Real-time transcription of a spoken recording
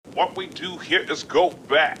What we do here is go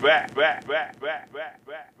back.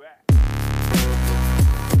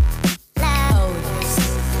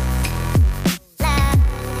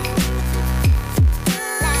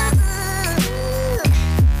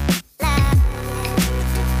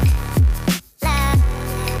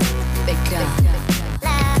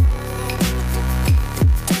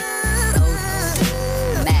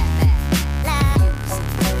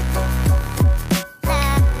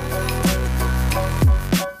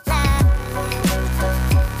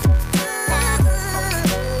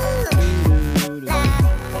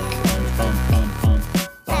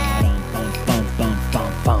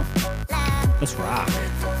 Let's rock.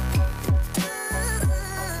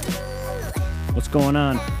 What's going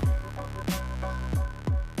on?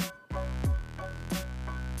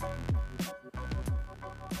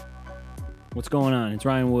 What's going on? It's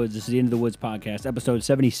Ryan Woods. This is the End of the Woods podcast, episode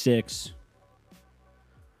 76.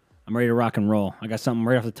 I'm ready to rock and roll. I got something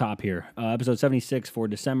right off the top here. Episode 76 for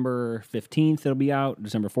December 15th, it'll be out.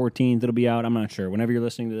 December 14th, it'll be out. I'm not sure. Whenever you're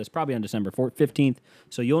listening to this, probably on December 15th.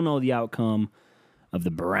 So you'll know the outcome of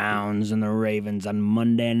the Browns and the Ravens on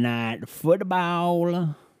Monday Night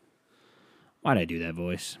Football. Why'd I do that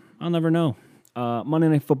voice? I'll never know. Monday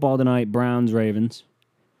Night Football tonight, Browns, Ravens.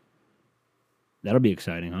 That'll be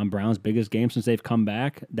exciting, huh? Browns' biggest game since they've come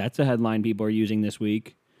back. That's a headline people are using this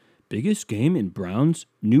week. Biggest game in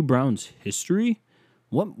New Browns history?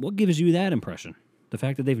 What gives you that impression? The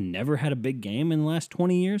fact that they've never had a big game in the last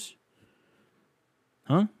 20 years?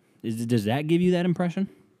 Huh? Does that give you that impression?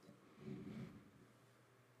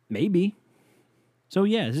 Maybe. So,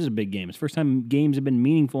 yeah, this is a big game. It's the first time games have been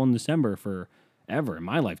meaningful in December forever in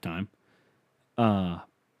my lifetime. But,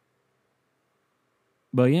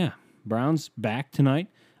 yeah, Browns back tonight.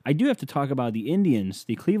 I do have to talk about the Indians.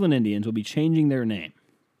 The Cleveland Indians will be changing their name.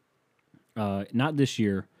 Not this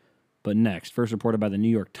year, but next. First reported by the New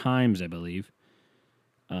York Times, I believe.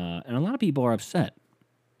 And a lot of people are upset.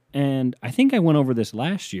 And I think I went over this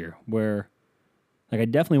last year where... I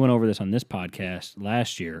definitely went over this on this podcast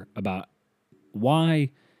last year about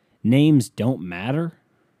why names don't matter.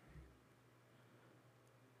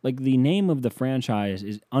 The name of the franchise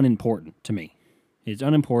is unimportant to me. It's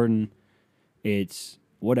unimportant. It's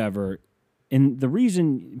whatever. And the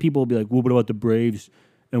reason people will be like, well, what about the Braves?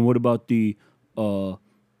 And what about the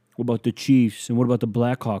Chiefs? And what about the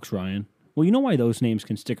Blackhawks, Ryan? Well, you know why those names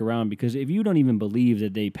can stick around? Because if you don't even believe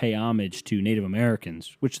that they pay homage to Native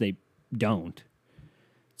Americans, which they don't,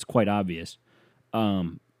 it's quite obvious.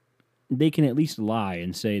 They can at least lie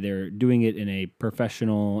and say they're doing it in a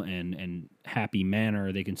professional and happy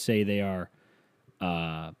manner. They can say they are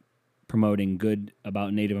promoting good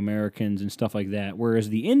about Native Americans and stuff like that. Whereas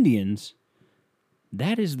the Indians,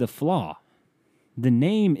 that is the flaw. The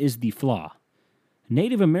name is the flaw.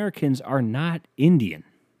 Native Americans are not Indian.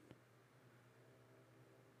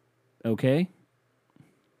 Okay?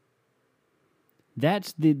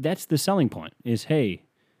 That's the selling point, is, hey,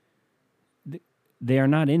 they are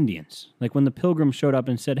not Indians. Like when the Pilgrims showed up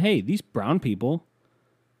and said, hey, these brown people,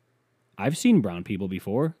 I've seen brown people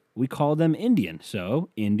before. We call them Indian. So,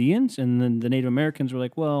 Indians. And then the Native Americans were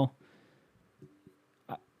like, well,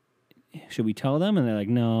 should we tell them? And they're like,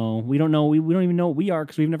 no, we don't know. We don't even know what we are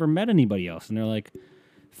because we've never met anybody else. And they're like,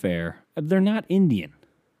 fair. They're not Indian.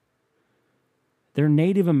 They're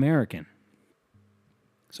Native American.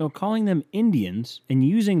 So calling them Indians and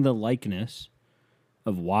using the likeness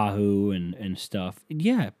of Wahoo and stuff,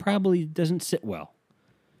 yeah, it probably doesn't sit well.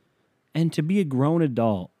 And to be a grown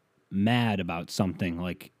adult mad about something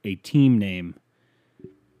like a team name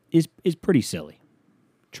is pretty silly,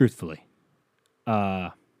 truthfully.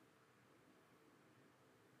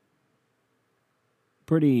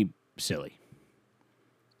 Pretty silly.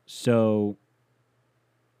 So,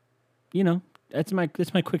 that's my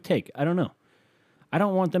quick take. I don't know. I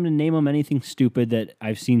don't want them to name them anything stupid that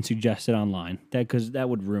I've seen suggested online, because that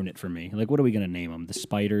would ruin it for me. Like, what are we going to name them? The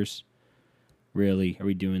Spiders? Really? Are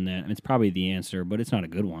we doing that? It's probably the answer, but it's not a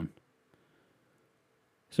good one.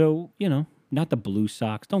 So, not the Blue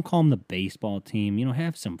Sox. Don't call them the baseball team.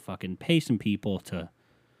 Have some pay some people to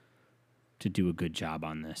do a good job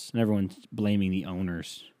on this. And everyone's blaming the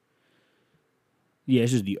owners. Yeah,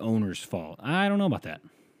 it's just the owner's fault. I don't know about that.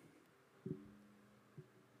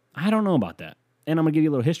 And I'm going to give you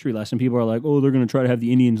a little history lesson. People are like, oh, they're going to try to have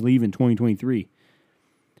the Indians leave in 2023.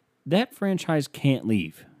 That franchise can't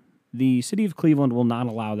leave. The city of Cleveland will not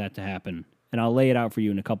allow that to happen. And I'll lay it out for you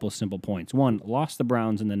in a couple of simple points. One, lost the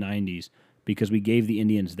Browns in the 90s because we gave the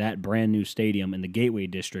Indians that brand new stadium in the Gateway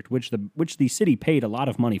District, which the city paid a lot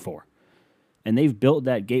of money for. And they've built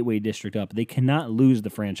that Gateway District up. They cannot lose the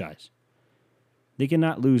franchise. They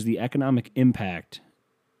cannot lose the economic impact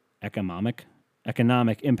economic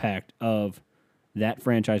impact of that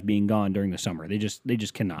franchise being gone during the summer. They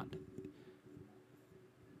just cannot.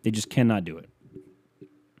 They just cannot do it.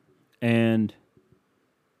 And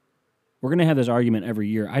we're going to have this argument every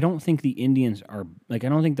year. I don't think the Indians are, I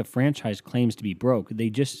don't think the franchise claims to be broke. They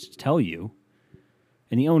just tell you.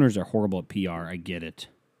 And the owners are horrible at PR. I get it.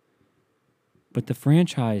 But the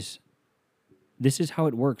franchise, this is how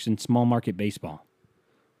it works in small market baseball.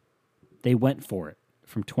 They went for it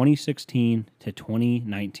from 2016 to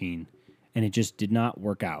 2019, and it just did not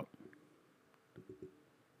work out.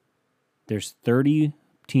 There's 30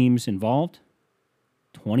 teams involved,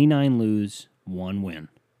 29 lose, 1 win.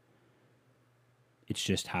 It's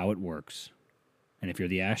just how it works. And if you're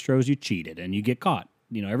the Astros, you cheated and you get caught.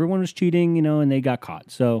 Everyone was cheating, and they got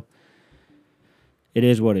caught. So it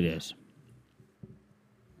is what it is.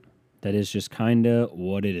 That is just kind of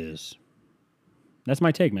what it is. That's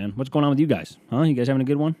my take, man. What's going on with you guys? Huh? You guys having a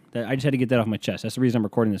good one? I just had to get that off my chest. That's the reason I'm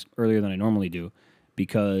recording this earlier than I normally do,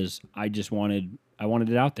 because I wanted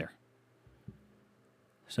it out there.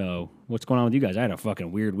 So, what's going on with you guys? I had a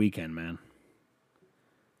fucking weird weekend, man.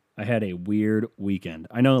 I had a weird weekend.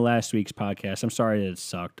 I know last week's podcast, I'm sorry that it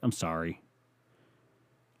sucked. I'm sorry.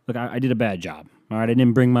 Look, I did a bad job. All right, I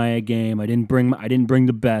didn't bring my A game. I didn't bring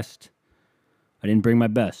the best. I didn't bring my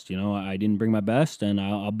best. I didn't bring my best, and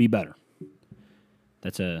I'll be better.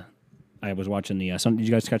 I was watching the, did you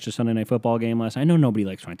guys catch the Sunday Night Football game last night? I know nobody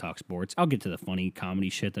likes when I talk sports. I'll get to the funny comedy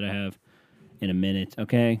shit that I have in a minute,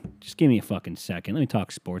 okay? Just give me a fucking second. Let me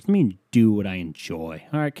talk sports. Let me do what I enjoy.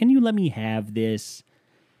 All right, can you let me have this?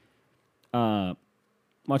 Watching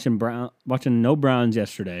no Browns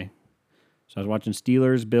yesterday. So I was watching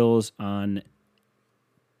Steelers Bills on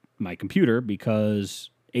my computer because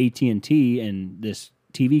AT&T and this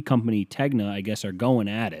TV company Tegna, I guess, are going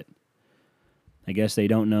at it. I guess they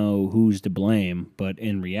don't know who's to blame, but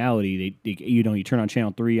in reality, they you turn on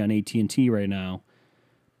Channel 3 on AT&T right now,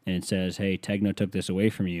 and it says, hey, Tegna took this away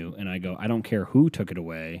from you. And I go, I don't care who took it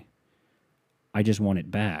away. I just want it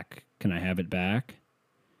back. Can I have it back?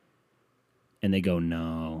 And they go,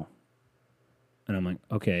 no. And I'm like,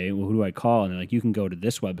 okay, well, who do I call? And they're like, you can go to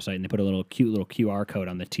this website. And they put a cute little QR code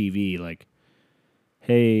on the TV, like,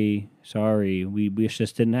 hey, sorry, we wish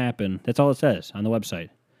this didn't happen. That's all it says on the website.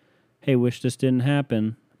 Hey, wish this didn't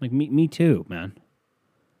happen. I'm like, me too, man.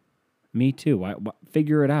 Me too. Why,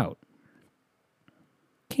 figure it out.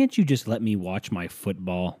 Can't you just let me watch my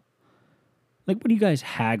football? Like, what are you guys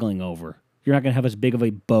haggling over? You're not going to have as big of a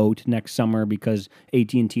boat next summer because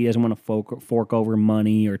AT&T doesn't want to fork over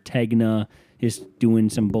money, or Tegna is doing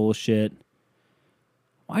some bullshit.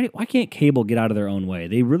 Why can't cable get out of their own way?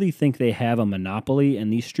 They really think they have a monopoly,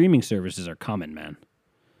 and these streaming services are coming, man.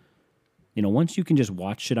 Once you can just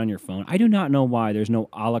watch shit on your phone. I do not know why there's no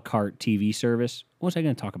a la carte TV service. What was I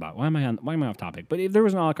going to talk about? Why am I off topic? But if there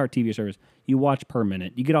was an a la carte TV service, you watch per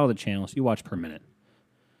minute. You get all the channels. You watch per minute.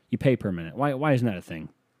 You pay per minute. Why isn't that a thing?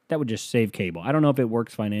 That would just save cable. I don't know if it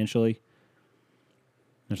works financially.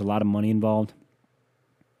 There's a lot of money involved.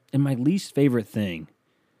 And my least favorite thing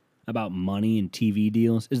about money and TV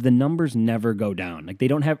deals is the numbers never go down. Like they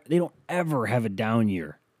don't ever have a down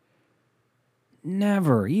year.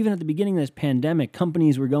 Never. Even at the beginning of this pandemic,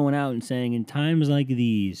 companies were going out and saying, in times like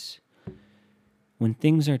these, when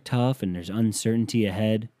things are tough and there's uncertainty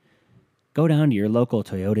ahead, go down to your local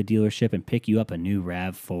Toyota dealership and pick you up a new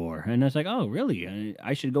RAV4. And I was like, oh, really?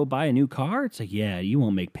 I should go buy a new car? It's like, yeah, you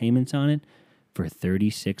won't make payments on it for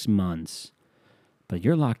 36 months. But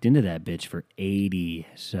you're locked into that bitch for 80.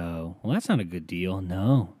 So, well, that's not a good deal.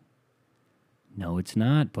 No, it's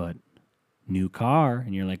not, but new car.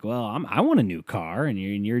 And you're like, well, I want a new car. And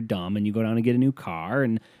you're dumb and you go down and get a new car.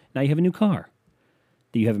 And now you have a new car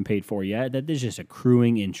that you haven't paid for yet. That there's just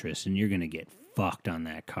accruing interest and you're going to get fucked on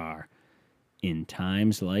that car in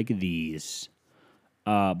times like these.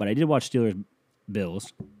 But I did watch Steelers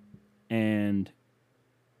Bills, and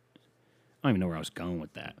I don't even know where I was going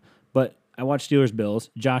with that. But I watched Steelers Bills.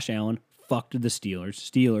 Josh Allen fucked the Steelers.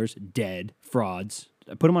 Steelers dead. Frauds.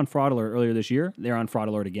 I put them on fraud alert earlier this year. They're on fraud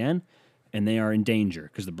alert again, and they are in danger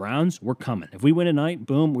because the Browns, we're coming. If we win tonight,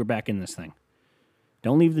 boom, we're back in this thing.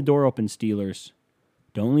 Don't leave the door open, Steelers.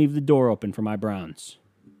 Don't leave the door open for my Browns.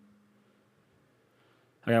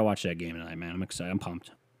 I gotta watch that game tonight, man. I'm excited. I'm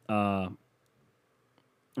pumped. I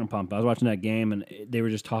was watching that game, and they were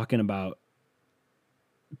just talking about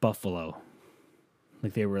Buffalo.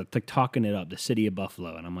 Like, they were talking it up, the city of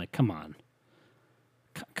Buffalo. And I'm like, come on.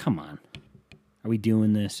 Come on. Are we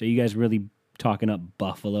doing this? Are you guys really talking up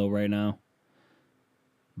Buffalo right now?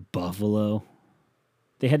 Buffalo?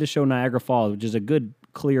 They had to show Niagara Falls, which is a good,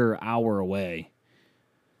 clear hour away.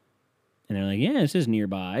 And they're like, yeah, this is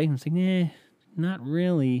nearby. And it's like, nah, not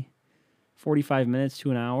really. 45 minutes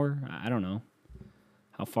to an hour? I don't know.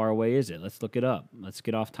 How far away is it? Let's look it up. Let's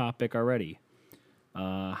get off topic already.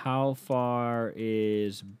 How far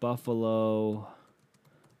is Buffalo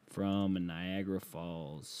from Niagara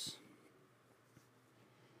Falls?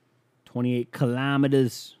 28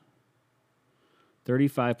 kilometers.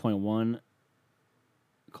 35.1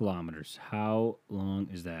 kilometers. How long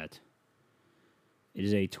is that? It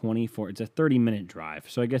is it's a 30-minute drive.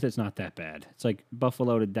 So I guess it's not that bad. It's like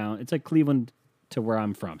Buffalo to down. It's like Cleveland to where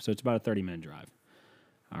I'm from. So it's about a 30-minute drive.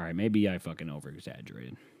 All right, maybe I fucking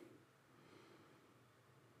over-exaggerated.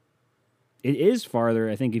 It is farther,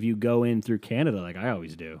 I think, if you go in through Canada like I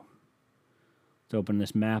always do. Let's open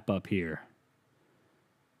this map up here.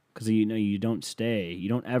 Because, you don't stay. You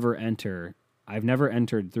don't ever enter. I've never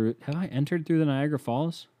entered through. Have I entered through the Niagara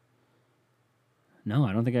Falls? No,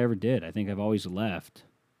 I don't think I ever did. I think I've always left.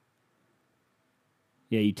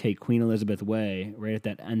 Yeah, you take Queen Elizabeth Way right at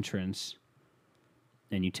that entrance.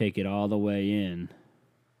 And you take it all the way in.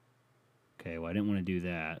 Okay, well, I didn't want to do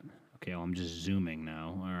that. Okay, well, I'm just zooming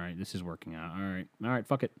now. All right, this is working out. All right,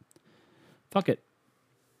 fuck it. Fuck it.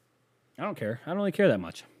 I don't care. I don't really care that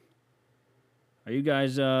much. Are you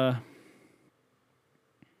guys,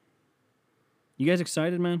 you guys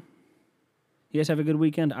excited, man? You guys have a good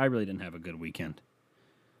weekend? I really didn't have a good weekend.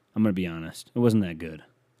 I'm going to be honest. It wasn't that good.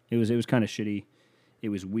 It was kind of shitty. It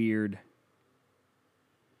was weird.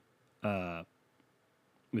 It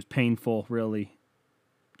was painful, really.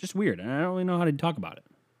 Just weird. And I don't really know how to talk about it.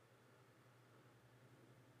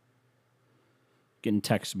 Getting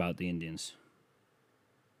texts about the Indians.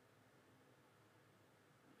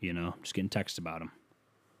 Just getting texts about them.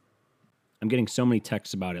 I'm getting so many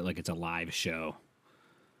texts about it like it's a live show.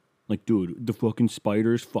 Like, dude, the fucking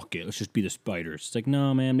spiders, fuck it. Let's just be the spiders. It's like,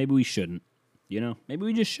 no, man, maybe we shouldn't. Maybe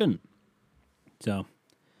we just shouldn't. So,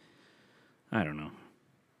 I don't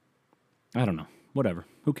know. Whatever.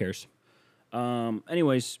 Who cares?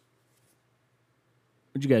 Anyways,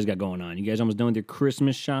 what you guys got going on? You guys almost done with your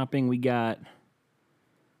Christmas shopping?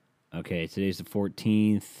 Okay, today's the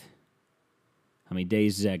 14th. How many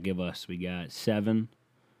days does that give us? We got 7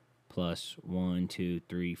 plus 1, 2,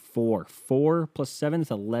 3, 4. 4 plus 7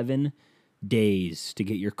 is 11 days to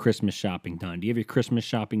get your Christmas shopping done. Do you have your Christmas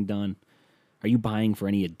shopping done? Are you buying for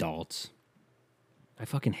any adults? I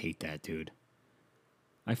fucking hate that, dude.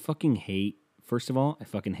 First of all, I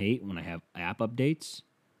fucking hate when I have app updates.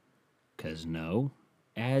 Because no.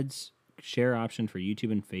 Ads, share option for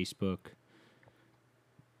YouTube and Facebook.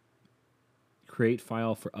 Create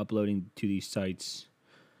file for uploading to these sites.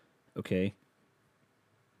 Okay.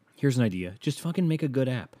 Here's an idea. Just fucking make a good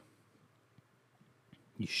app.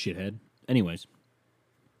 You shithead. Anyways.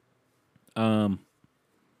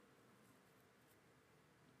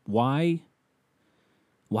 Why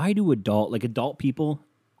do adult people,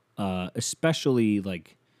 especially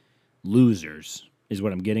like losers is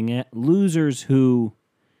what I'm getting at. Losers who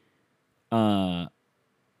are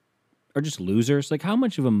just losers. Like, how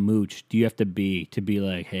much of a mooch do you have to be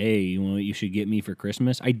like, hey, you know what you should get me for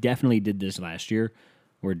Christmas? I definitely did this last year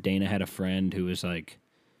where Dana had a friend who was like,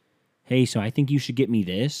 hey, so I think you should get me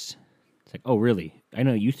this. It's like, oh, really? I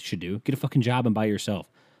know you should do. Get a fucking job and buy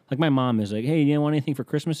yourself. Like, my mom is like, hey, you don't want anything for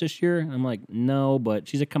Christmas this year? I'm like, no, but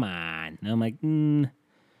she's like, come on. And I'm like,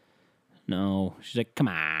 no. She's like, come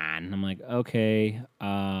on. And I'm like, okay.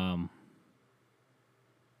 And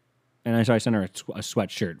so I sent her a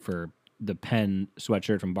sweatshirt for the Penn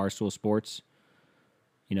sweatshirt from Barstool Sports.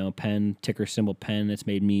 Penn, ticker symbol Penn. That's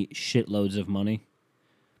made me shitloads of money.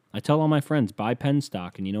 I tell all my friends, buy Penn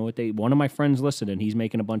stock. And you know what? One of my friends listed, and he's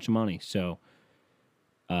making a bunch of money. So,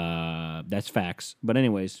 that's facts. But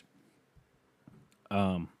anyways,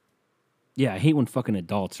 yeah, I hate when fucking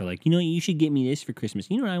adults are like, you should get me this for Christmas.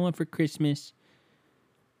 You know what I want for Christmas?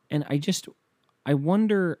 And I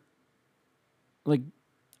wonder, like,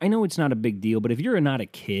 I know it's not a big deal, but if you're not a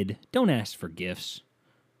kid, don't ask for gifts.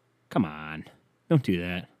 Come on. Don't do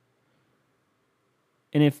that.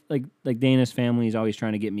 And if, like Dana's family is always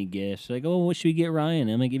trying to get me gifts, like, oh, what should we get Ryan?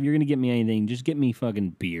 I'm like, if you're going to get me anything, just get me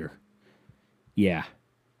fucking beer. Yeah,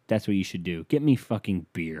 that's what you should do. Get me fucking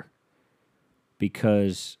beer.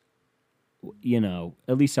 Because,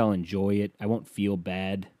 at least I'll enjoy it. I won't feel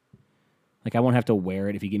bad. Like, I won't have to wear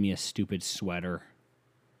it if you give me a stupid sweater.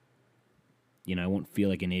 I won't feel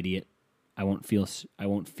like an idiot. I won't feel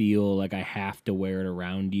like I have to wear it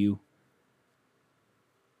around you.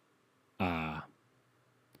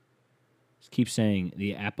 Just keep saying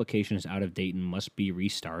the application is out of date and must be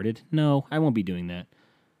restarted. No, I won't be doing that.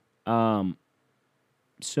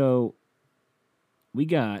 So we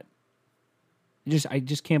got I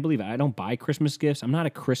just can't believe it. I don't buy Christmas gifts. I'm not a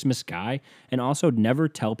Christmas guy. And also never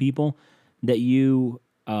tell people that you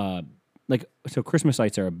so Christmas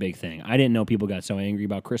lights are a big thing. I didn't know people got so angry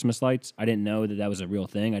about Christmas lights. I didn't know that that was a real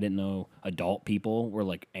thing. I didn't know adult people were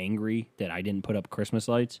like angry that I didn't put up Christmas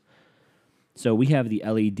lights. So we have the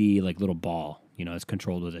LED like little ball, it's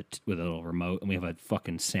controlled with a little remote, and we have a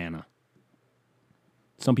fucking Santa.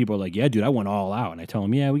 Some people are like, "Yeah, dude, I went all out," and I tell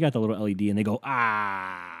them, "Yeah, we got the little LED," and they go, come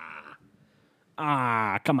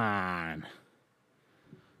on."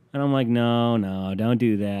 And I'm like, no, don't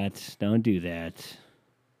do that. Don't do that.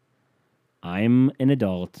 I'm an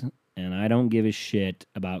adult, and I don't give a shit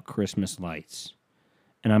about Christmas lights.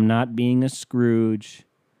 And I'm not being a Scrooge,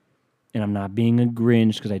 and I'm not being a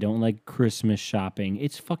Grinch because I don't like Christmas shopping.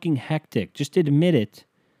 It's fucking hectic. Just admit it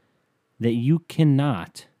that you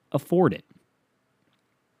cannot afford it.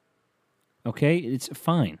 Okay? It's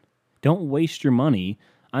fine. Don't waste your money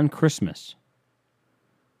on Christmas.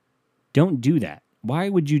 Don't do that. Why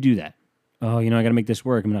would you do that? Oh, I got to make this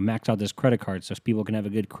work. I'm going to max out this credit card so people can have a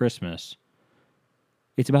good Christmas.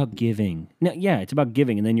 It's about giving. No, yeah, it's about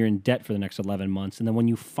giving, and then you're in debt for the next 11 months. And then when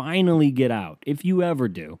you finally get out, if you ever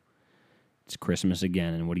do, it's Christmas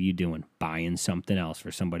again. And what are you doing? Buying something else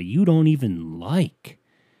for somebody you don't even like.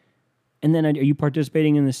 And then are you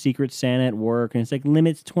participating in the Secret Santa at work? And it's like,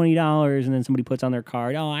 limits $20. And then somebody puts on their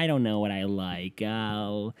card, oh, I don't know what I like.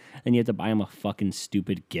 Oh. And you have to buy them a fucking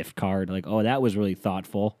stupid gift card. Like, oh, that was really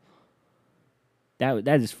thoughtful. That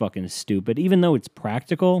is fucking stupid. Even though it's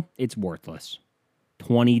practical, it's worthless.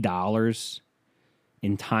 $20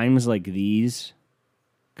 in times like these?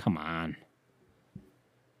 Come on.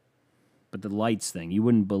 But the lights thing, you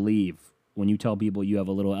wouldn't believe when you tell people you have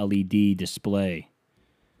a little LED display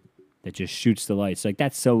that just shoots the lights. Like,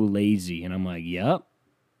 that's so lazy. And I'm like, yep.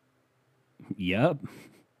 And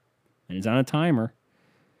it's on a timer.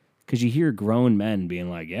 Because you hear grown men being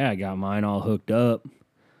like, yeah, I got mine all hooked up.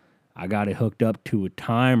 I got it hooked up to a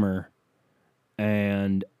timer.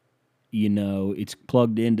 And, it's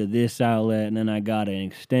plugged into this outlet. And then I got an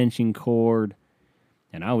extension cord.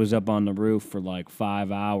 And I was up on the roof for like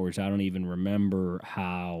 5 hours. I don't even remember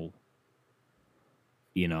how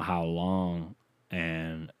long.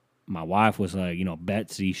 And my wife was like,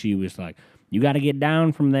 Betsy, she was like, you got to get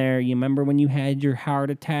down from there. You remember when you had your heart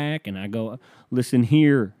attack? And I go, listen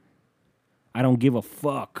here, I don't give a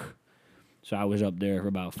fuck. So I was up there for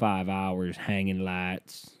about 5 hours hanging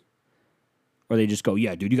lights. Or they just go,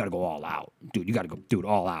 yeah, dude, you got to go all out. Dude, you got to go, dude,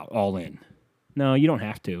 all out, all in. No, you don't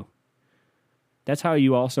have to. That's how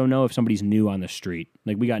you also know if somebody's new on the street.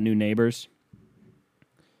 Like, we got new neighbors.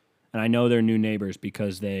 And I know they're new neighbors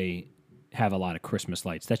because they have a lot of Christmas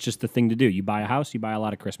lights. That's just the thing to do. You buy a house, you buy a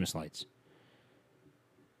lot of Christmas lights.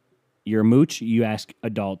 You're a mooch, you ask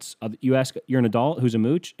adults. You're an adult who's a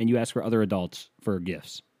mooch, and you ask for other adults for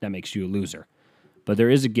gifts. That makes you a loser. But there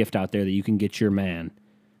is a gift out there that you can get your man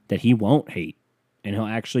that he won't hate and he'll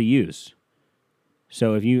actually use.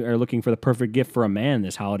 So if you are looking for the perfect gift for a man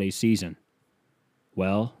this holiday season,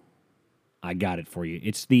 well, I got it for you.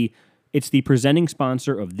 It's the presenting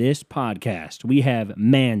sponsor of this podcast. We have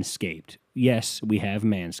Manscaped. Yes, we have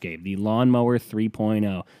Manscaped. The Lawnmower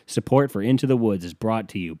 3.0. Support for Into the Woods is brought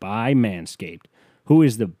to you by Manscaped, who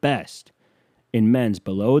is the best in men's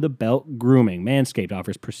below-the-belt grooming. Manscaped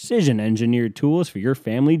offers precision-engineered tools for your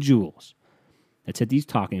family jewels. Let's hit these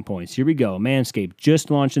talking points. Here we go. Manscaped just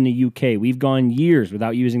launched in the UK. We've gone years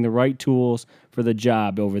without using the right tools for the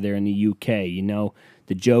job over there in the UK.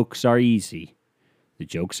 The jokes are easy.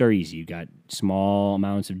 You got small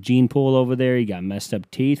amounts of gene pool over there. You got messed up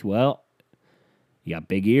teeth. Well, you got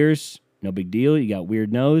big ears. No big deal. You got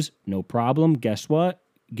weird nose. No problem. Guess what?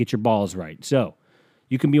 Get your balls right. So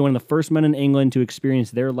you can be one of the first men in England to experience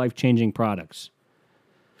their life-changing products.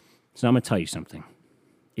 So I'm going to tell you something.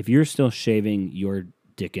 If you're still shaving your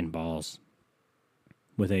dick and balls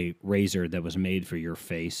with a razor that was made for your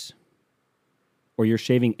face, or you're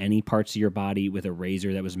shaving any parts of your body with a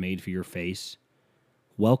razor that was made for your face,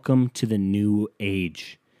 welcome to the new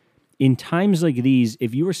age. In times like these,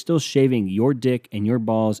 if you are still shaving your dick and your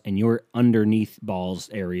balls and your underneath balls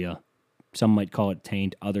area, some might call it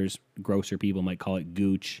taint, others, grosser people, might call it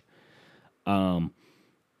gooch. Don't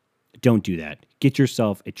do that. Get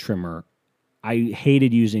yourself a trimmer. I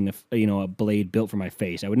hated using a blade built for my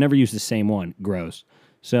face. I would never use the same one. Gross.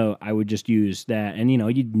 So I would just use that, and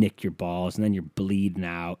you'd nick your balls, and then you're bleeding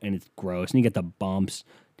out, and it's gross, and you get the bumps.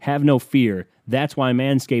 Have no fear. That's why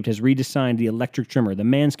Manscaped has redesigned the electric trimmer. The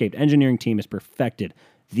Manscaped engineering team has perfected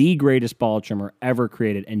the greatest ball trimmer ever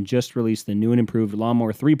created and just released the new and improved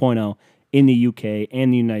Lawnmower 3.0 in the UK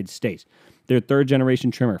and the United States. Their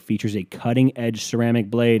third-generation trimmer features a cutting-edge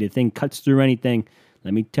ceramic blade. The thing cuts through anything,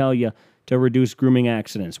 let me tell you, to reduce grooming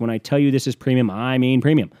accidents. When I tell you this is premium, I mean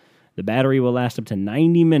premium. The battery will last up to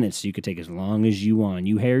 90 minutes, so you can take as long as you want.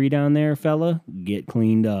 You hairy down there, fella? Get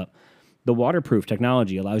cleaned up. The waterproof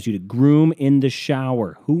technology allows you to groom in the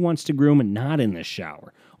shower. Who wants to groom and not in the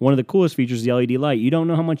shower? One of the coolest features is the LED light. You don't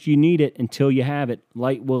know how much you need it until you have it.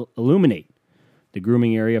 Light will illuminate the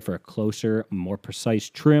grooming area for a closer, more precise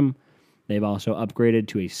trim. They've also upgraded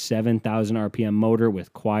to a 7,000 RPM motor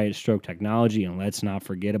with quiet stroke technology. And let's not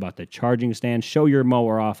forget about the charging stand. Show your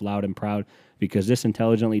mower off loud and proud because this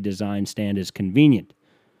intelligently designed stand is convenient.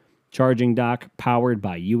 Charging dock powered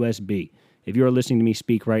by USB. If you are listening to me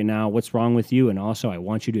speak right now, what's wrong with you? And also, I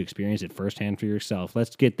want you to experience it firsthand for yourself.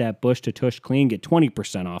 Let's get that bush to tush clean. Get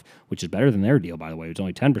 20% off, which is better than their deal, by the way. It's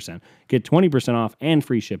only 10%. Get 20% off and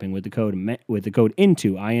free shipping with the code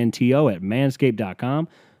INTO, I-N-T-O, at manscaped.com.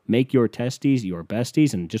 Make your testes your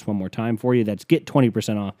besties. And just one more time for you, that's get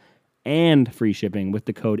 20% off and free shipping with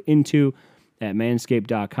the code INTO at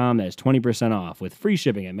manscaped.com. That is 20% off with free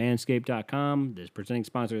shipping at manscaped.com. This presenting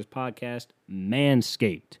sponsor of this podcast,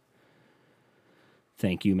 Manscaped.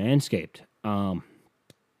 Thank you, Manscaped. I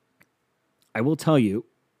will tell you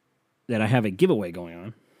that I have a giveaway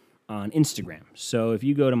going on Instagram. So if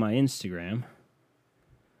you go to my Instagram,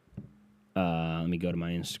 let me go to my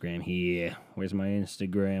Instagram here. Where's my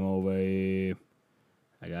Instagram over here?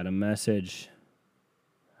 I got a message.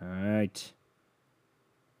 All right.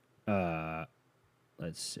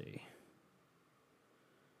 Let's see.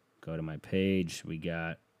 Go to my page. We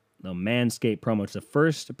got the Manscaped promo. It's the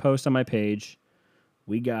first post on my page.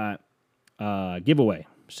 We got a giveaway.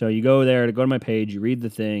 So you go there to go to my page, you read the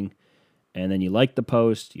thing, and then you like the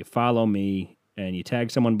post, you follow me, and you tag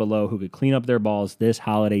someone below who could clean up their balls this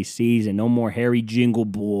holiday season. No more hairy jingle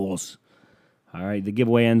balls. All right, the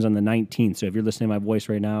giveaway ends on the 19th. So if you're listening to my voice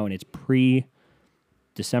right now and it's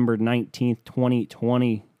pre-December 19th,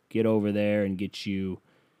 2020, get over there and get you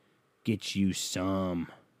some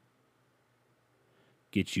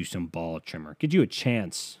ball trimmer. Get you a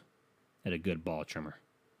chance at a good ball trimmer.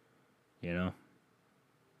 You know?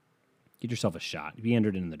 Get yourself a shot. Be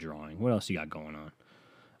entered in the drawing. What else you got going on?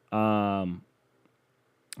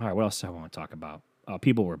 All right, what else I want to talk about?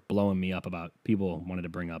 People were blowing me up about... People wanted to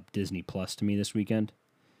bring up Disney Plus to me this weekend.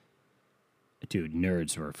 Dude,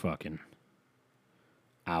 nerds were fucking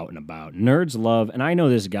out and about. Nerds love... And I know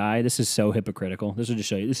this guy. This is so hypocritical. This will just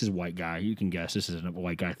show you. This is a white guy. You can guess this is a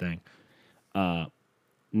white guy thing.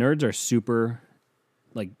 Nerds are super...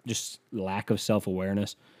 like, just lack of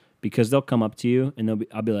self-awareness, because they'll come up to you and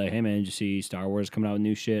I'll be like, hey man, did you see Star Wars coming out with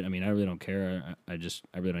new shit? I mean, I really don't care. I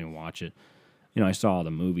really don't even watch it. You know, I saw all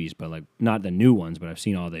the movies, but like, not the new ones, but I've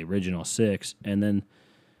seen all the original 6. And then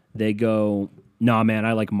they go, nah man,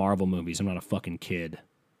 I like Marvel movies. I'm not a fucking kid.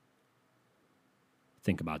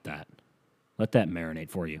 Think about that. Let that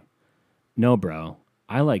marinate for you. No, bro,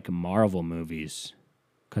 I like Marvel movies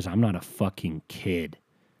because I'm not a fucking kid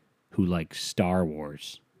who likes Star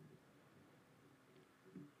Wars.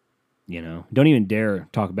 You know? Don't even dare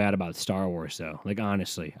talk bad about Star Wars, though. Like,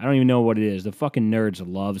 honestly. I don't even know what it is. The fucking nerds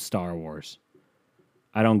love Star Wars.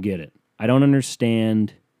 I don't get it. I don't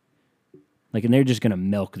understand. Like, and they're just gonna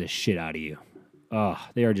milk the shit out of you. Ugh,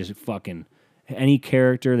 they are just fucking... Any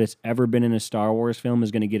character that's ever been in a Star Wars film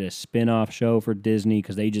is gonna get a spin-off show for Disney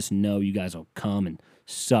because they just know you guys will come and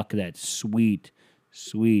suck that sweet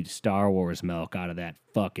Star Wars milk out of that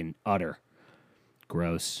fucking udder.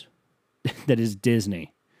 Gross. That is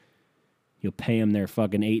Disney. You'll pay them their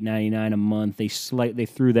fucking $8.99 a month. They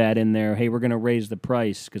threw that in there. Hey, we're going to raise the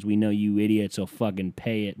price because we know you idiots will fucking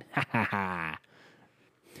pay it. Ha ha ha.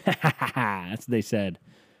 Ha ha ha. That's what they said.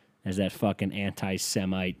 As that fucking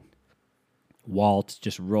anti-Semite Walt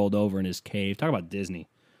just rolled over in his cave. Talk about Disney.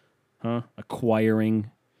 Huh? Acquiring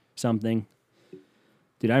something.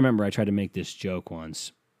 Dude, I remember I tried to make this joke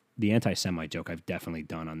once. The anti-Semite joke I've definitely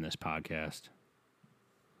done on this podcast.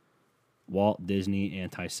 Walt Disney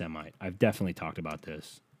anti-Semite. I've definitely talked about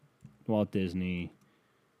this. Walt Disney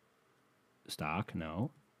stock,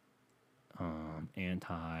 no.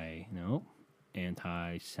 Anti-Semite.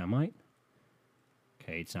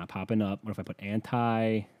 Okay, it's not popping up. What if I put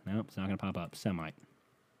anti? Nope, it's not going to pop up. Semite.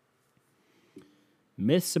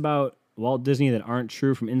 Myths about Walt Disney that aren't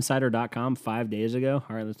true from Insider.com 5 days ago.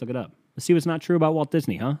 All right, let's look it up. Let's see what's not true about Walt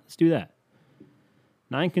Disney, huh? Let's do that.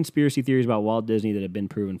 9 conspiracy theories about Walt Disney that have been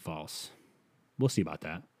proven false. We'll see about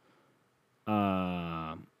that.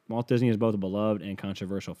 Walt Disney is both a beloved and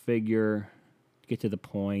controversial figure. Get to the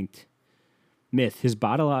point. Myth: his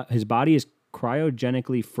body is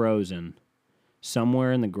cryogenically frozen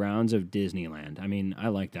somewhere in the grounds of Disneyland. I mean, I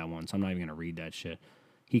like that one, so I'm not even going to read that shit.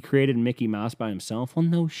 He created Mickey Mouse by himself? Well,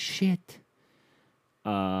 no shit.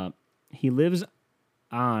 He lives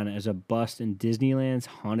on as a bust in Disneyland's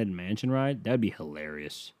Haunted Mansion ride? That'd be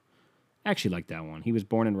hilarious. I actually like that one. He was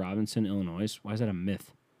born in Robinson, Illinois. Why is that a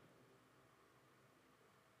myth?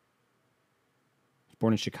 He's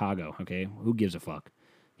born in Chicago, okay? Who gives a fuck?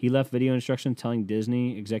 He left video instructions telling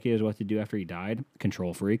Disney executives what to do after he died.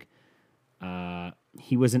 Control freak.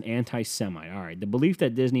 He was an anti-Semite. All right. The belief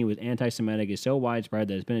that Disney was anti-Semitic is so widespread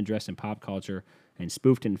that it's been addressed in pop culture and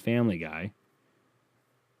spoofed in Family Guy.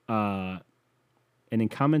 And in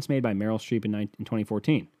comments made by Meryl Streep in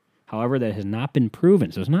 2014. However, that has not been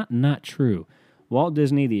proven, so it's not true. Walt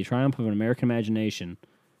Disney, The Triumph of an American Imagination,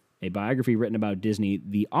 a biography written about Disney,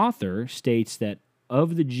 the author states that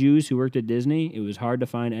of the Jews who worked at Disney, it was hard to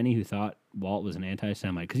find any who thought Walt was an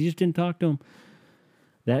anti-Semite, because he just didn't talk to him.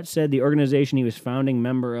 That said, the organization he was founding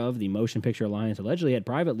member of, the Motion Picture Alliance, allegedly had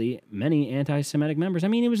privately many anti-Semitic members. I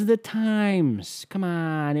mean, it was the times. Come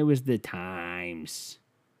on, it was the times.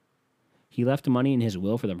 He left money in his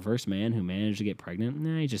will for the first man who managed to get pregnant.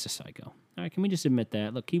 Nah, he's just a psycho. All right, can we just admit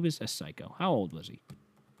that? Look, he was a psycho. How old was he?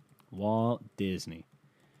 Walt Disney.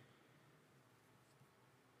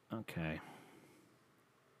 Okay.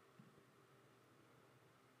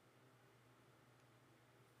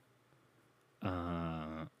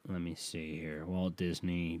 Let me see here. Walt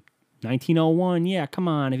Disney, 1901. Yeah, come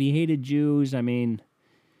on. If he hated Jews, I mean,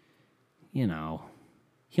 you know,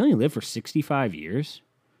 he only lived for 65 years.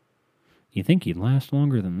 You think he'd last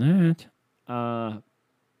longer than that?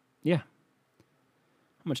 Yeah.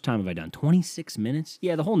 How much time have I done? 26 minutes?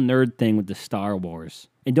 Yeah, the whole nerd thing with the Star Wars.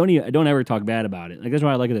 And don't ever talk bad about it. Like, that's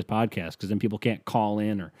why I like this podcast, because then people can't call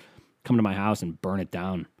in or come to my house and burn it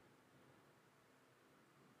down.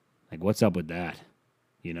 Like, what's up with that?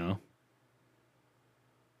 You know?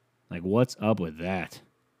 Like, what's up with that?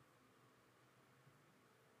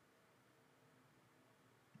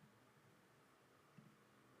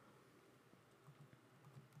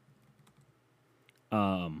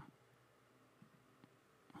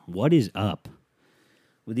 What is up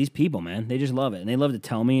with these people, man? They just love it, and they love to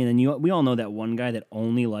tell me. And then we all know that one guy that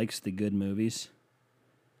only likes the good movies,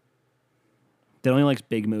 that only likes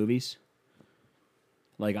big movies.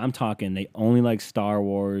 Like, I'm talking, they only like Star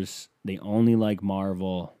Wars, they only like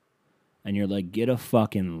Marvel, and you're like, get a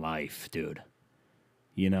fucking life, dude.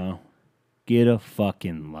 You know? Get a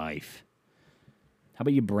fucking life. How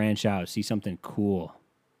about you branch out, see something cool?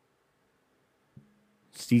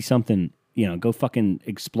 See something, you know, go fucking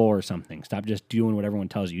explore something. Stop just doing what everyone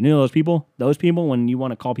tells you. You know those people? Those people, when you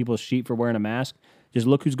want to call people sheep for wearing a mask, just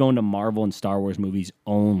look who's going to Marvel and Star Wars movies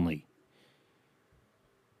only.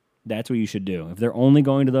 That's what you should do. If they're only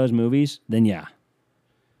going to those movies, then yeah.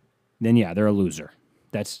 Then yeah, they're a loser.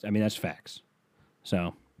 That's facts.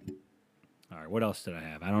 So, all right, what else did I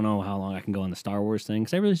have? I don't know how long I can go on the Star Wars thing,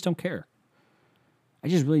 because I really just don't care. I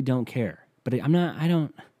just really don't care. But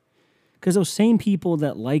because those same people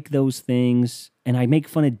that like those things, and I make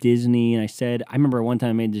fun of Disney, and I remember one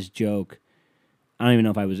time I made this joke. I don't even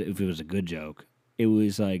know if it was a good joke. It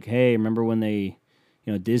was like, hey, remember when they,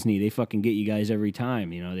 you know, Disney, they fucking get you guys every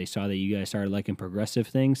time. You know, they saw that you guys started liking progressive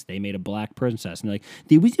things. They made a black princess. And they're like,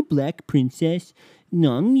 there was a black princess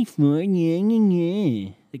long before,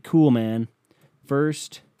 yeah. Cool, man.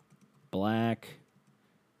 First black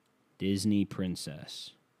Disney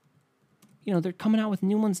princess. You know, they're coming out with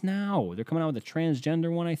new ones now. They're coming out with a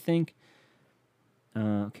transgender one, I think.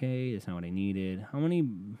 Okay, that's not what I needed. How many?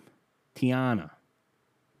 Tiana.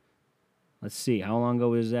 Let's see. How long ago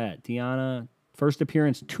was that? Tiana, first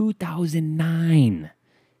appearance, 2009.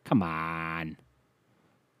 Come on.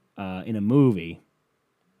 In a movie.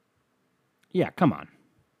 Yeah, come on.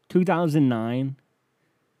 2009.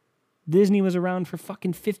 Disney was around for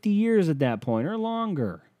fucking 50 years at that point, or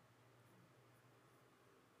longer.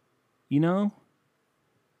 You know?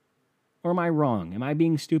 Or am I wrong? Am I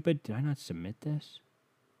being stupid? Did I not submit this?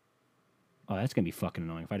 Oh, that's going to be fucking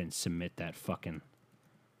annoying if I didn't submit that fucking...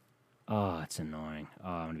 Oh, it's annoying. Oh,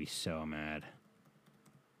 I'm going to be so mad.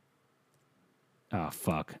 Oh,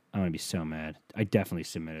 fuck. I'm going to be so mad. I definitely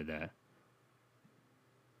submitted that.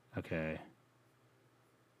 Okay.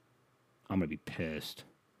 I'm going to be pissed.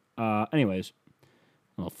 Anyways.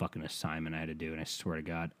 A little fucking assignment I had to do, and I swear to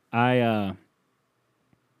God. I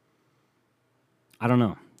don't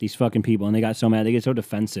know. These fucking people, and they got so mad, they get so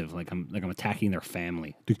defensive, like I'm attacking their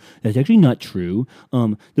family. That's actually not true.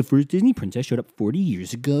 The first Disney princess showed up 40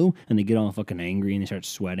 years ago, and they get all fucking angry, and they start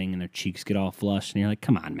sweating, and their cheeks get all flushed, and you're like,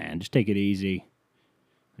 come on, man, just take it easy.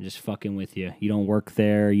 I'm just fucking with you. You don't work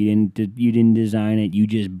there. You didn't design it. You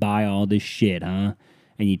just buy all this shit, huh?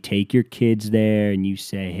 And you take your kids there and you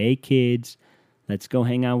say, hey, kids, let's go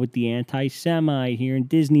hang out with the anti-Semite here in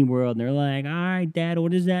Disney World. And they're like, all right, Dad,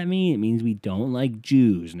 what does that mean? It means we don't like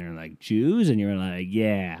Jews. And they're like, Jews? And you're like,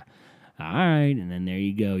 yeah. All right. And then there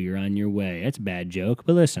you go. You're on your way. That's a bad joke.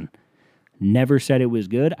 But listen, never said it was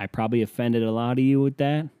good. I probably offended a lot of you with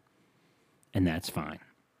that. And that's fine.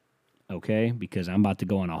 Okay? Because I'm about to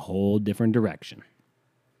go in a whole different direction.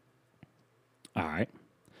 All right.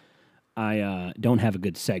 I don't have a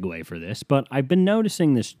good segue for this, but I've been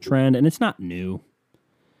noticing this trend, and it's not new.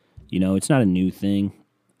 You know, it's not a new thing.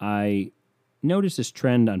 I noticed this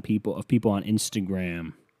trend on people on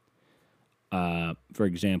Instagram, for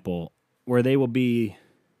example, where they will be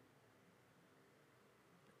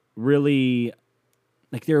really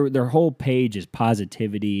like their whole page is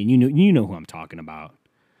positivity, and you know who I'm talking about.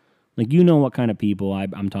 Like, you know what kind of people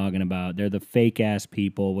I'm talking about. They're the fake ass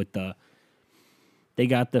people with they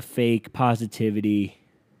got the fake positivity,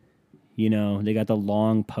 you know, they got the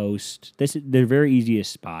long post. They're very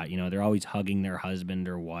easiest spot, you know, they're always hugging their husband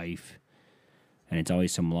or wife, and it's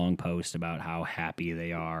always some long post about how happy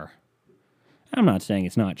they are. I'm not saying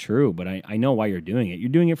it's not true, but I know why you're doing it. You're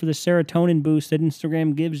doing it for the serotonin boost that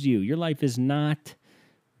Instagram gives you. Your life is not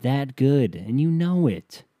that good, and you know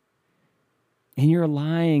it. And you're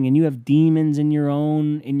lying, and you have demons in your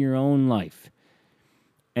own life.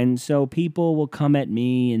 And so people will come at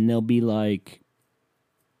me and they'll be like,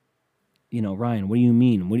 you know, Ryan, what do you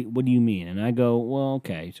mean? What do you mean? And I go, well,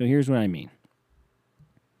 okay, so here's what I mean.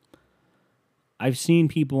 I've seen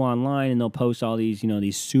people online and they'll post all these, you know,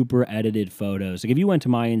 these super edited photos. Like if you went to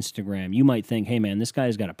my Instagram, you might think, hey man, this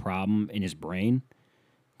guy's got a problem in his brain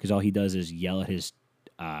because all he does is yell at his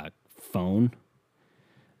phone.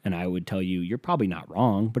 And I would tell you, you're probably not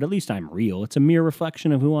wrong, but at least I'm real. It's a mere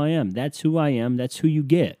reflection of who I am. That's who I am. That's who you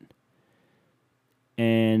get.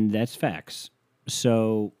 And that's facts.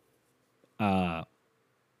 So,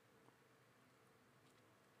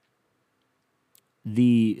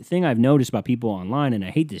 the thing I've noticed about people online, and I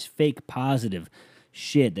hate this fake positive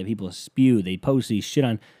shit that people spew. They post these shit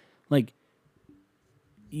on, like,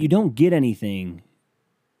 you don't get anything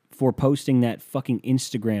for posting that fucking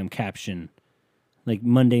Instagram caption. Like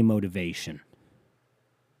Monday motivation.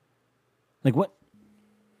 Like what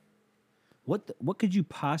could you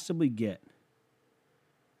possibly get?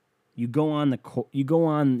 You go on the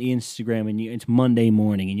Instagram and it's Monday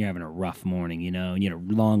morning and you're having a rough morning, you know, and you had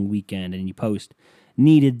a long weekend and you post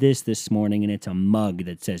needed this morning and it's a mug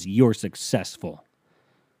that says you're successful.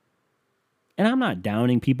 And I'm not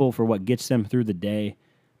downing people for what gets them through the day.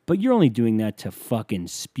 But you're only doing that to fucking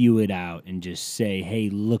spew it out and just say, hey,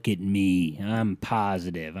 look at me. I'm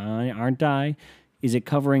positive, aren't I? Is it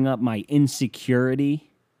covering up my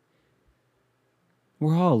insecurity?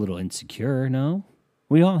 We're all a little insecure, no?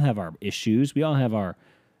 We all have our issues. We all have our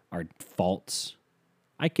faults.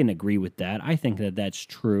 I can agree with that. I think that that's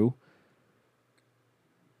true.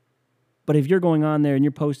 But if you're going on there and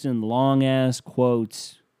you're posting long-ass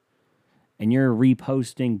quotes and you're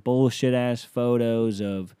reposting bullshit-ass photos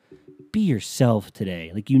of be yourself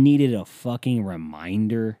today. Like you needed a fucking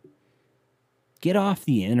reminder. Get off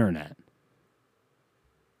the internet.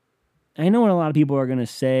 I know what a lot of people are going to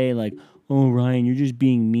say, like, oh, Ryan, you're just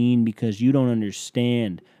being mean because you don't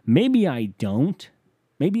understand. Maybe I don't.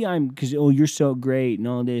 Maybe I'm, because, oh, you're so great and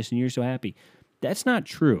all this and you're so happy. That's not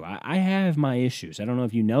true. I have my issues. I don't know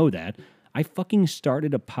if you know that. I fucking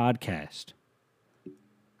started a podcast.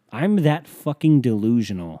 I'm that fucking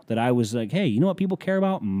delusional that I was like, hey, you know what people care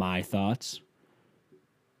about? My thoughts.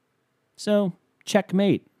 So,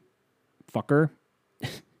 checkmate, fucker.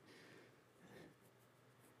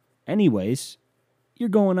 Anyways, you're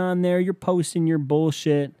going on there, you're posting your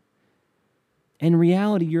bullshit. In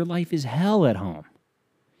reality, your life is hell at home.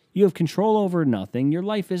 You have control over nothing. Your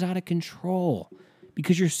life is out of control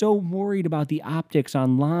because you're so worried about the optics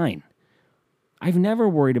online. I've never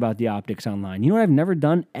worried about the optics online. You know what I've never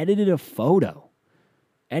done? Edited a photo.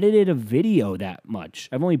 Edited a video that much.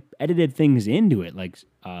 I've only edited things into it, like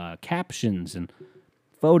captions and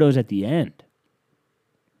photos at the end.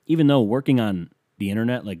 Even though working on the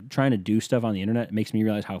internet, like trying to do stuff on the internet, makes me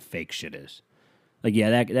realize how fake shit is. Like,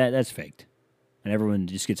 yeah, that's faked. And everyone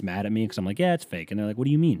just gets mad at me because I'm like, yeah, it's fake. And they're like, what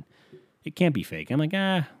do you mean? It can't be fake. I'm like,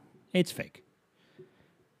 it's fake.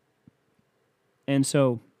 And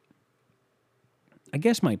so I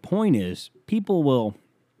guess my point is people will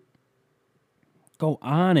go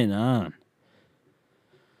on their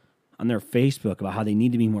Facebook about how they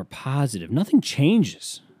need to be more positive. Nothing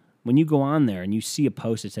changes when you go on there and you see a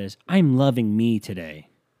post that says, I'm loving me today.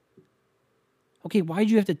 Okay, why'd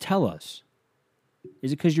you have to tell us?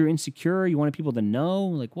 Is it because you're insecure? You wanted people to know?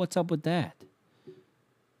 Like, what's up with that?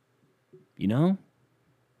 You know?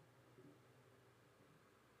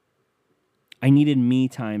 I needed me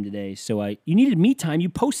time today, you needed me time. You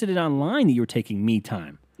posted it online that you were taking me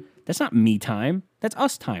time. That's not me time. That's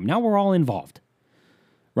us time. Now we're all involved.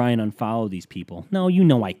 Ryan, unfollow these people. No, you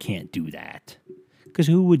know I can't do that. Because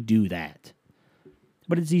who would do that?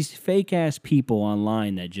 But it's these fake-ass people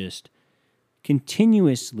online that just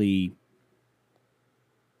continuously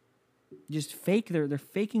just they're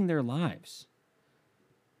faking their lives.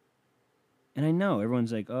 And I know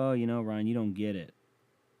everyone's like, oh, Ryan, you don't get it.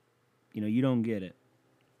 You don't get it.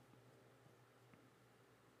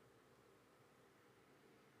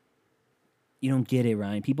 You don't get it,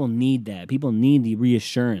 Ryan. People need that. People need the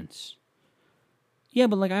reassurance. Yeah,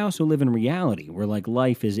 but I also live in reality where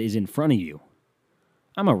life is in front of you.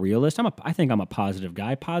 I'm a realist. I think I'm a positive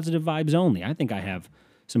guy. Positive vibes only. I think I have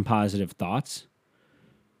some positive thoughts.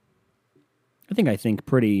 I think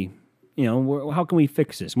pretty, how can we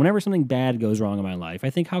fix this? Whenever something bad goes wrong in my life, I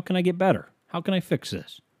think, how can I get better? How can I fix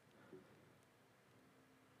this?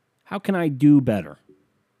 How can I do better?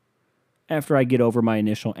 After I get over my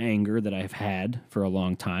initial anger that I've had for a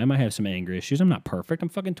long time, I have some anger issues. I'm not perfect. I'm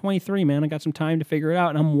fucking 23, man. I got some time to figure it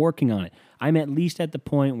out, and I'm working on it. I'm at least at the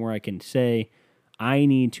point where I can say, I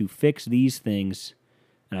need to fix these things,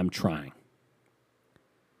 and I'm trying.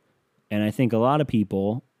 And I think a lot of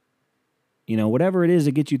people, whatever it is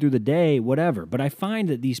that gets you through the day, whatever. But I find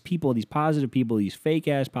that these people, these positive people, these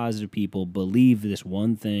fake-ass positive people believe this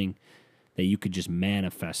one thing, that you could just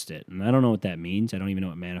manifest it. And I don't know what that means. I don't even know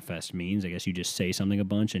what manifest means. I guess you just say something a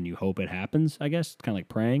bunch and you hope it happens, I guess. It's kind of like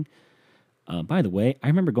praying. By the way, I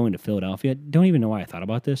remember going to Philadelphia. Don't even know why I thought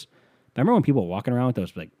about this. But I remember when people were walking around with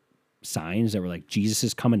those signs that were Jesus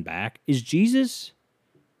is coming back. Is Jesus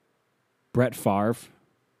Brett Favre?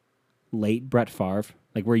 Late Brett Favre?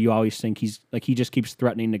 Where you always think he just keeps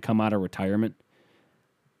threatening to come out of retirement?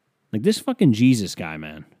 This fucking Jesus guy,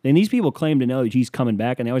 man. And these people claim to know that he's coming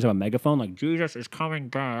back, and they always have a megaphone Jesus is coming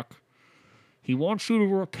back. He wants you to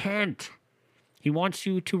repent. He wants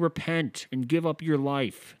you to repent and give up your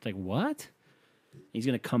life. It's what? He's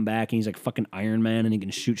going to come back, and he's fucking Iron Man, and he can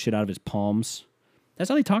shoot shit out of his palms. That's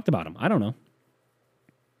how they talked about him. I don't know.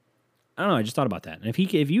 I just thought about that. And if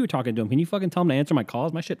you were talking to him, can you fucking tell him to answer my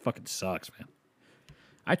calls? My shit fucking sucks, man.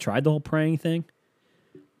 I tried the whole praying thing.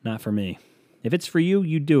 Not for me. If it's for you,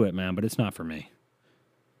 you do it, man, but it's not for me.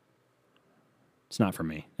 It's not for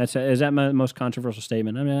me. Is that my most controversial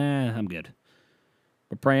statement? I'm good.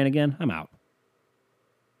 We're praying again? I'm out.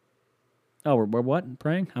 Oh, we're what?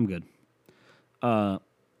 Praying? I'm good. But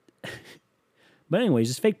anyways,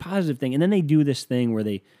 this fake positive thing, and then they do this thing where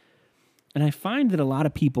and I find that a lot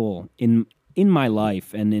of people in my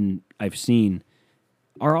life and I've seen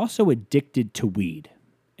are also addicted to weed.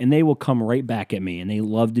 And they will come right back at me, and they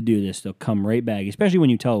love to do this. They'll come right back, especially when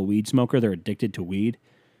you tell a weed smoker they're addicted to weed.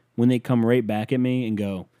 When they come right back at me and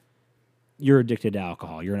go, you're addicted to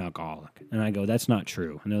alcohol. You're an alcoholic. And I go, that's not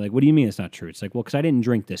true. And they're like, what do you mean it's not true? It's well, because I didn't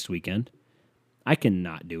drink this weekend. I can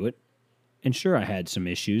not do it. And sure, I had some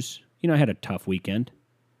issues. I had a tough weekend.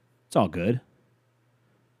 It's all good.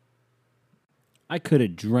 I could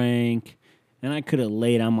have drank, and I could have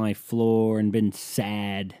laid on my floor and been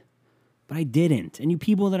sad. But I didn't. And you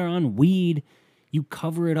people that are on weed, you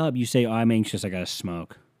cover it up. You say, oh, I'm anxious, I gotta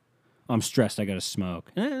smoke. Oh, I'm stressed, I gotta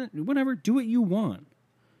smoke. Whatever, do what you want.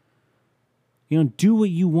 Do what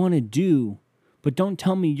you want to do, but don't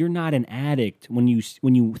tell me you're not an addict when you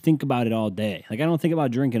think about it all day. I don't think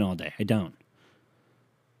about drinking all day. I don't.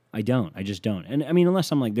 I just don't. And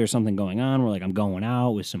unless I'm there's something going on where I'm going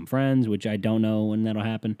out with some friends, which I don't know when that'll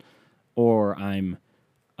happen, or I'm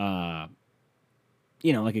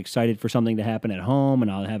excited for something to happen at home and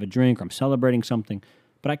I'll have a drink or I'm celebrating something.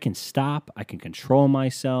 But I can stop. I can control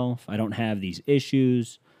myself. I don't have these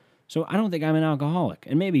issues. So I don't think I'm an alcoholic.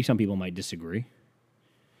 And maybe some people might disagree,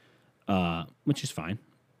 which is fine.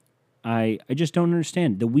 I just don't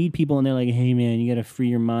understand. The weed people, and they're like, hey, man, you got to free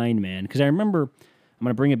your mind, man. Because I remember, I'm going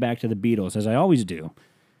to bring it back to the Beatles, as I always do.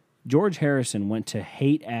 George Harrison went to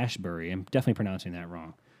Haight-Ashbury. I'm definitely pronouncing that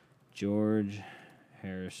wrong. George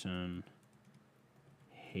Harrison...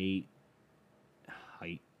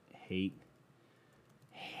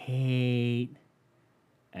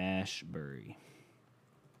 Haight-Ashbury.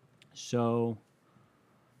 So,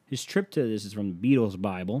 his trip to this is from the Beatles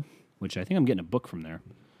Bible, which I think I'm getting a book from there.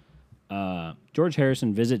 George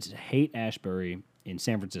Harrison visits Haight-Ashbury in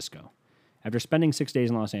San Francisco. After spending 6 days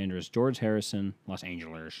in Los Angeles, George Harrison,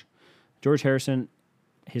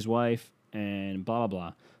 his wife, and blah, blah,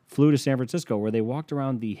 blah, flew to San Francisco, where they walked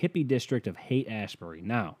around the hippie district of Haight-Ashbury.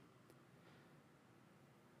 Now,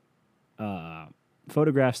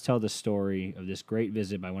 photographs tell the story of this great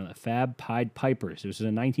visit by one of the Fab Pied Pipers. This was in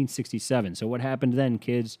 1967. So what happened then,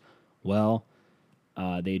 kids? Well,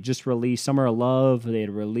 they had just released Summer of Love. They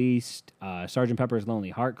had released Sgt. Pepper's Lonely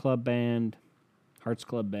Hearts Club Band.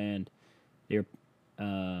 They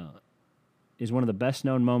is one of the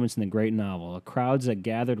best-known moments in the great novel. The crowds that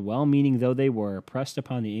gathered, well-meaning though they were, pressed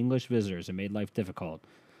upon the English visitors and made life difficult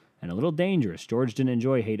and a little dangerous. George didn't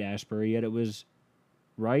enjoy Haight-Ashbury, yet it was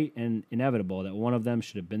right and inevitable that one of them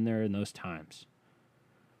should have been there in those times.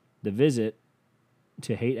 The visit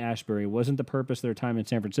to Haight-Ashbury wasn't the purpose of their time in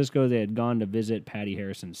San Francisco. They had gone to visit Patty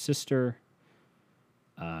Harrison's sister.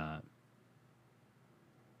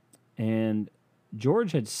 And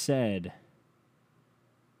George had said...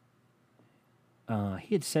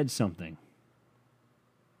 he had said something.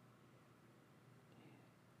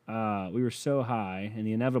 We were so high, and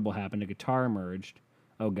the inevitable happened. A guitar emerged.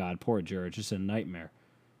 Oh, God, poor George. This is a nightmare.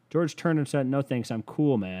 George turned and said, "No, thanks, I'm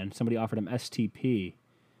cool, man." Somebody offered him STP.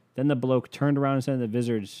 Then the bloke turned around and said to the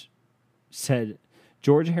visitors, said,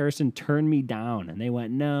 "George Harrison turned me down." And they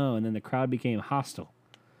went, "No." And then the crowd became hostile.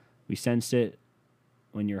 We sensed it.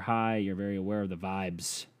 When you're high, you're very aware of the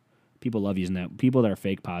vibes. People love using that. People that are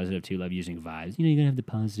fake positive, too, love using vibes. You know, you're going to have the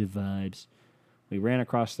positive vibes. We ran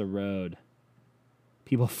across the road.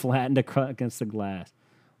 People flattened against the glass.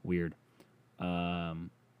 Weird. Where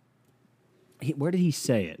did he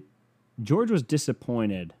say it? George was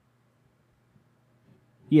disappointed.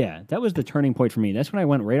 Yeah, that was the turning point for me. That's when I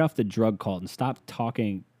went right off the drug cult and stopped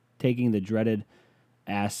taking the dreaded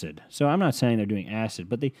acid. So I'm not saying they're doing acid,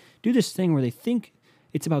 but they do this thing where they think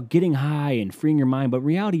it's about getting high and freeing your mind, but in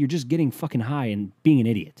reality, you're just getting fucking high and being an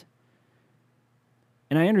idiot.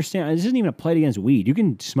 And I understand, this isn't even a play against weed. You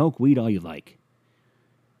can smoke weed all you like.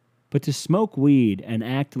 But to smoke weed and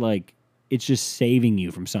act like it's just saving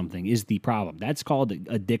you from something is the problem. That's called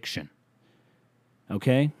addiction.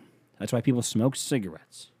 Okay? That's why people smoke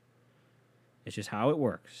cigarettes. It's just how it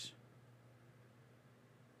works.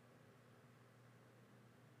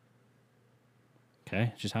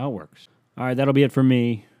 Okay? It's just how it works. All right, that'll be it for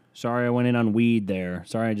me. Sorry I went in on weed there.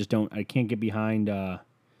 Sorry, I can't get behind the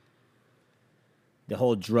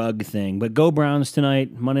whole drug thing. But go Browns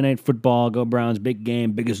tonight. Monday Night Football. Go Browns. Big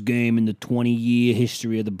game. Biggest game in the 20-year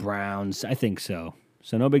history of the Browns. I think so.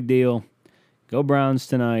 So no big deal. Go Browns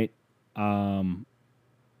tonight. Yeah,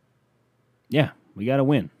 we got to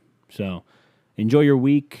win. So enjoy your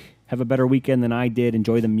week. Have a better weekend than I did.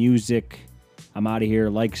 Enjoy the music. I'm out of here.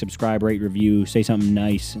 Like, subscribe, rate, review. Say something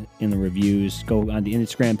nice in the reviews. Go on the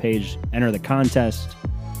Instagram page. Enter the contest.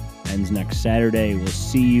 Ends next Saturday. We'll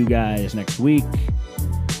see you guys next week.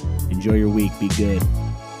 Enjoy your week. Be good.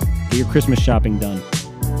 Get your Christmas shopping done.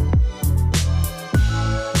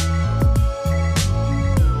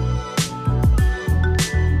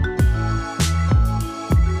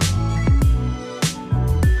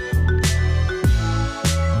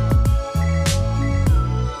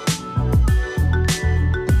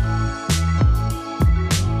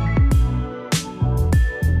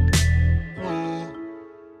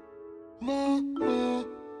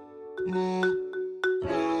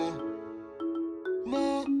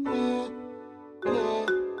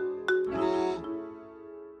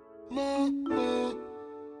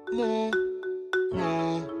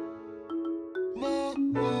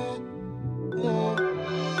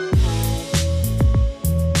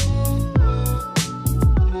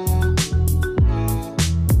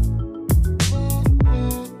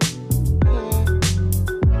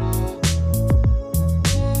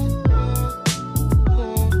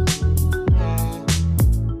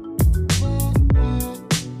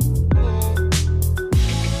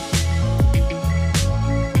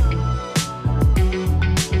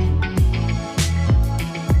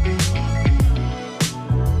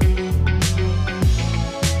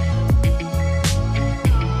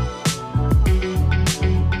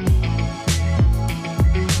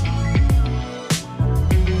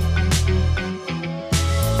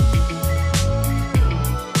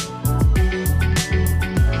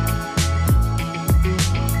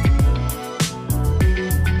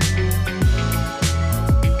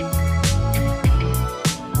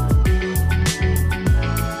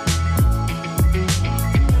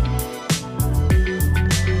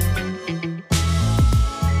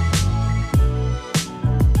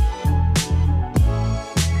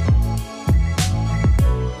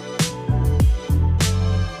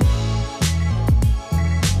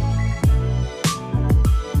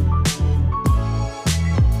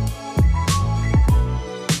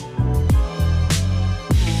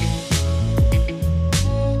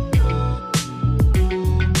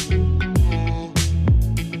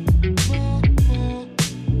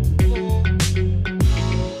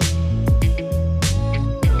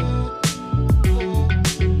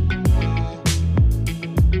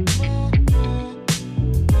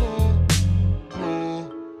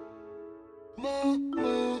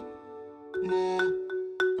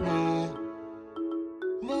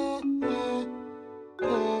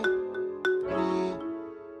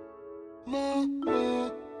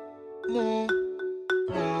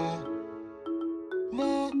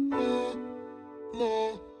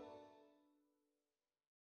 No.